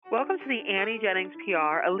Welcome to the Annie Jennings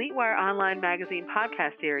PR EliteWire Online Magazine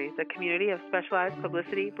podcast series, a community of specialized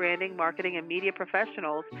publicity, branding, marketing, and media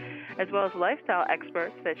professionals, as well as lifestyle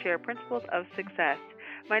experts that share principles of success.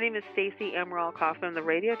 My name is Stacey Emerald Kaufman, the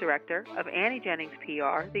radio director of Annie Jennings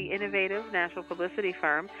PR, the innovative national publicity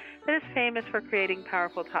firm that is famous for creating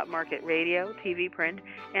powerful top market radio, TV, print,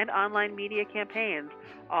 and online media campaigns,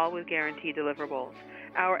 all with guaranteed deliverables.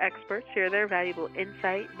 Our experts share their valuable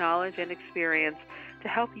insight, knowledge, and experience to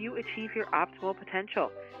help you achieve your optimal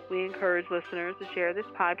potential. We encourage listeners to share this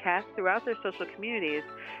podcast throughout their social communities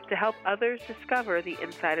to help others discover the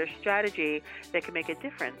insider strategy that can make a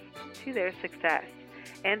difference to their success.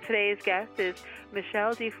 And today's guest is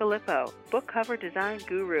Michelle DeFilippo, book cover design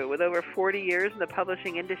guru with over 40 years in the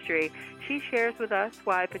publishing industry. She shares with us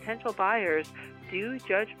why potential buyers do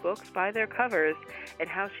judge books by their covers and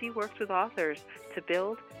how she works with authors to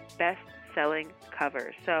build best-selling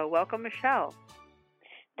covers. So welcome, Michelle.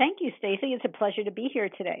 Thank you, Stacey. It's a pleasure to be here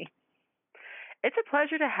today. It's a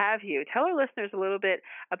pleasure to have you. Tell our listeners a little bit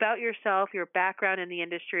about yourself, your background in the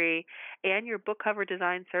industry, and your book cover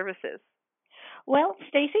design services. Well,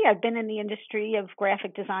 Stacey, I've been in the industry of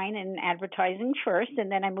graphic design and advertising first,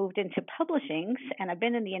 and then I moved into publishing, and I've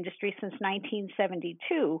been in the industry since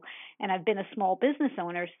 1972, and I've been a small business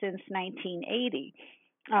owner since 1980.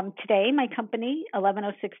 Today, my company,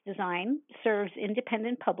 1106 Design, serves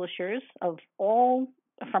independent publishers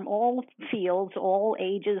from all fields, all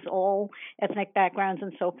ages, all ethnic backgrounds,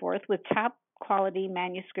 and so forth, with top quality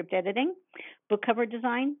manuscript editing, book cover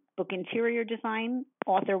design, book interior design,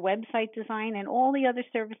 author website design, and all the other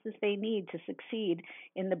services they need to succeed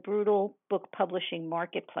in the brutal book publishing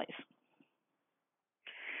marketplace.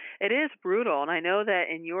 It is brutal, and I know that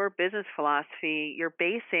in your business philosophy, you're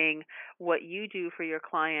basing what you do for your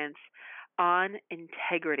clients on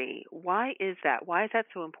integrity. Why is that? Why is that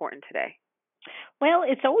so important today? Well,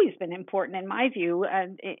 it's always been important in my view.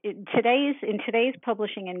 In today's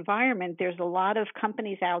publishing environment, there's a lot of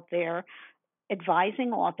companies out there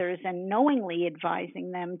advising authors and knowingly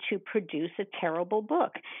advising them to produce a terrible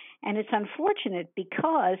book. And it's unfortunate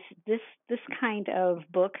because this kind of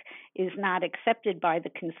book is not accepted by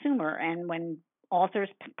the consumer. And when authors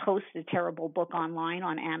post a terrible book online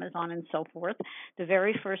on Amazon and so forth, the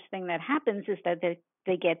very first thing that happens is that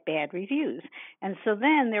they get bad reviews. And so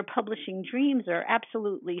then their publishing dreams are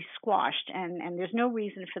absolutely squashed, and there's no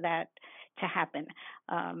reason for that to happen.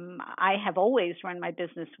 I have always run my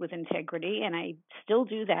business with integrity, and I still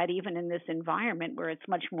do that even in this environment where it's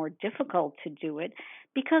much more difficult to do it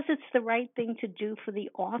because it's the right thing to do for the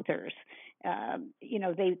authors.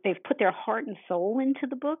 They've put their heart and soul into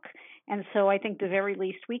the book, and so I think the very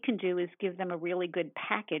least we can do is give them a really good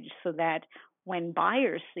package so that when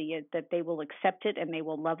buyers see it, that they will accept it and they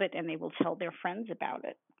will love it and they will tell their friends about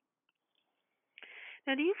it.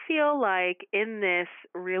 Now, do you feel like in this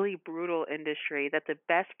really brutal industry that the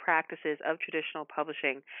best practices of traditional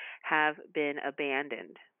publishing have been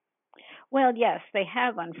abandoned? Well, yes, they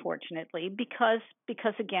have, unfortunately, because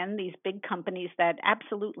again, these big companies that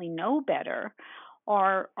absolutely know better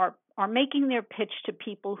are making their pitch to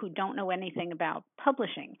people who don't know anything about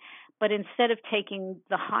publishing. But instead of taking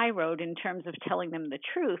the high road in terms of telling them the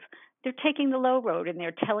truth, they're taking the low road and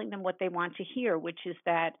they're telling them what they want to hear, which is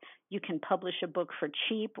that you can publish a book for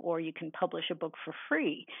cheap or you can publish a book for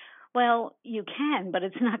free. Well, you can, but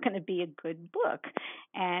it's not going to be a good book.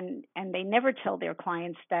 And they never tell their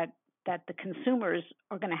clients that the consumers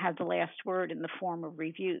are going to have the last word in the form of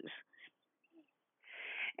reviews.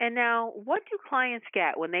 And now, what do clients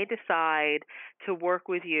get when they decide to work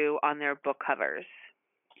with you on their book covers?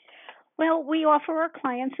 Well, we offer our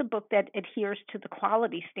clients a book that adheres to the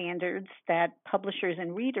quality standards that publishers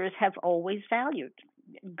and readers have always valued.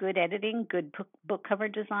 Good editing, good book cover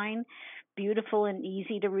design, beautiful and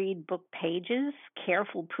easy to read book pages,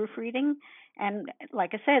 careful proofreading. And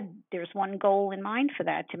like I said, there's one goal in mind for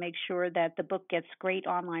that, to make sure that the book gets great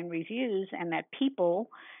online reviews and that people,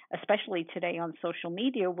 especially today on social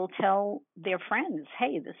media, will tell their friends,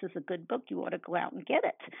 hey, this is a good book, you ought to go out and get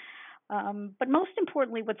it. But most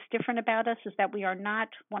importantly, what's different about us is that we are not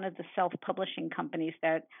one of the self-publishing companies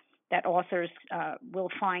that authors will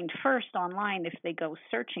find first online if they go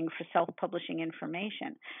searching for self-publishing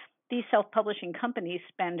information. These self-publishing companies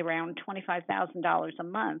spend around $25,000 a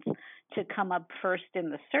month to come up first in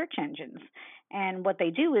the search engines. And what they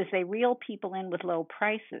do is they reel people in with low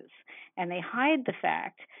prices, and they hide the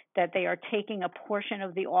fact that they are taking a portion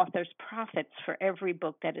of the author's profits for every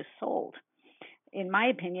book that is sold. In my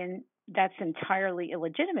opinion, that's entirely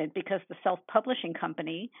illegitimate because the self-publishing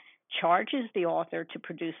company charges the author to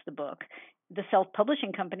produce the book. the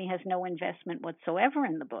self-publishing company has no investment whatsoever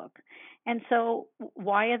in the book. And so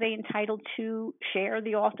why are they entitled to share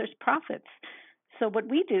the author's profits? So what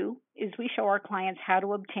we do is we show our clients how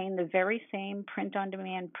to obtain the very same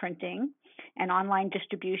print-on-demand printing and online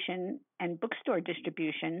distribution and bookstore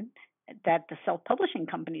distribution that the self-publishing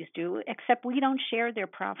companies do, except we don't share their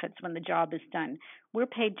profits when the job is done. We're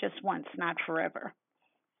paid just once, not forever.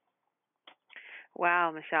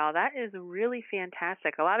 Wow, Michelle, that is really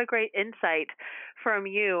fantastic. A lot of great insight from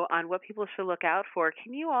you on what people should look out for.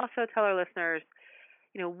 Can you also tell our listeners,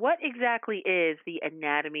 what exactly is the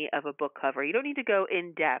anatomy of a book cover? You don't need to go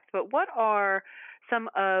in depth, but what are some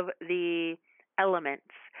of the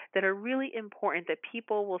elements that are really important that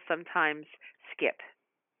people will sometimes skip?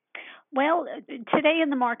 Well, today in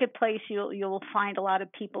the marketplace, you'll find a lot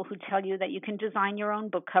of people who tell you that you can design your own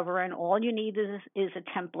book cover, and all you need is a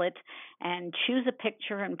template, and choose a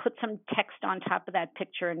picture and put some text on top of that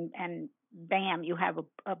picture, and bam, you have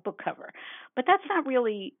a book cover. But that's not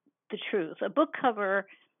really the truth. A book cover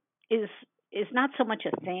is not so much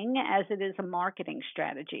a thing as it is a marketing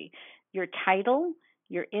strategy. Your title,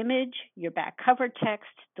 your image, your back cover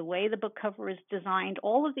text, the way the book cover is designed,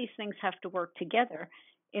 all of these things have to work together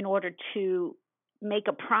in order to make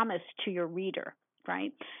a promise to your reader,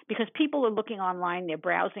 right? Because people are looking online, they're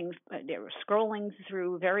browsing, they're scrolling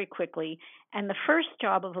through very quickly, and the first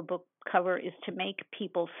job of a book cover is to make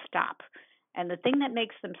people stop. And the thing that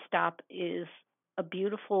makes them stop is a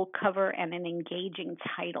beautiful cover and an engaging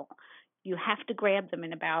title. You have to grab them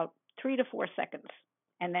in about 3 to 4 seconds.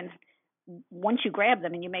 And then once you grab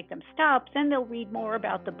them and you make them stop, then they'll read more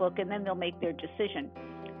about the book and then they'll make their decision.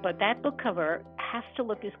 But that book cover has to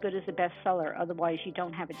look as good as a bestseller, otherwise you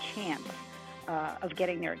don't have a chance of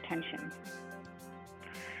getting their attention.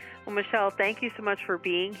 Well, Michelle, thank you so much for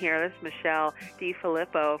being here. This is Michelle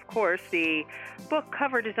DiFilippo, of course, the book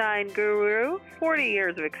cover design guru, 40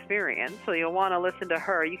 years of experience, so you'll want to listen to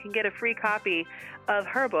her. You can get a free copy of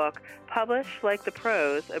her book, Publish Like the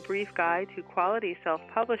Pros, A Brief Guide to Quality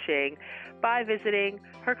Self-Publishing, by visiting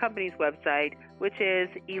her company's website, which is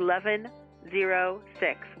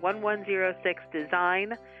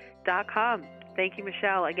 1106design.com. Thank you,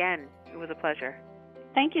 Michelle. Again, it was a pleasure.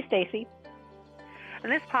 Thank you, Stacy.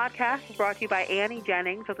 And this podcast is brought to you by Annie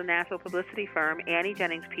Jennings of the national publicity firm Annie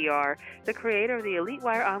Jennings PR, the creator of the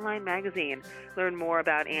EliteWire online magazine. Learn more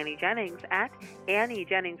about Annie Jennings at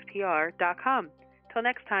AnnieJenningsPR.com. Till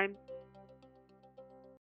next time.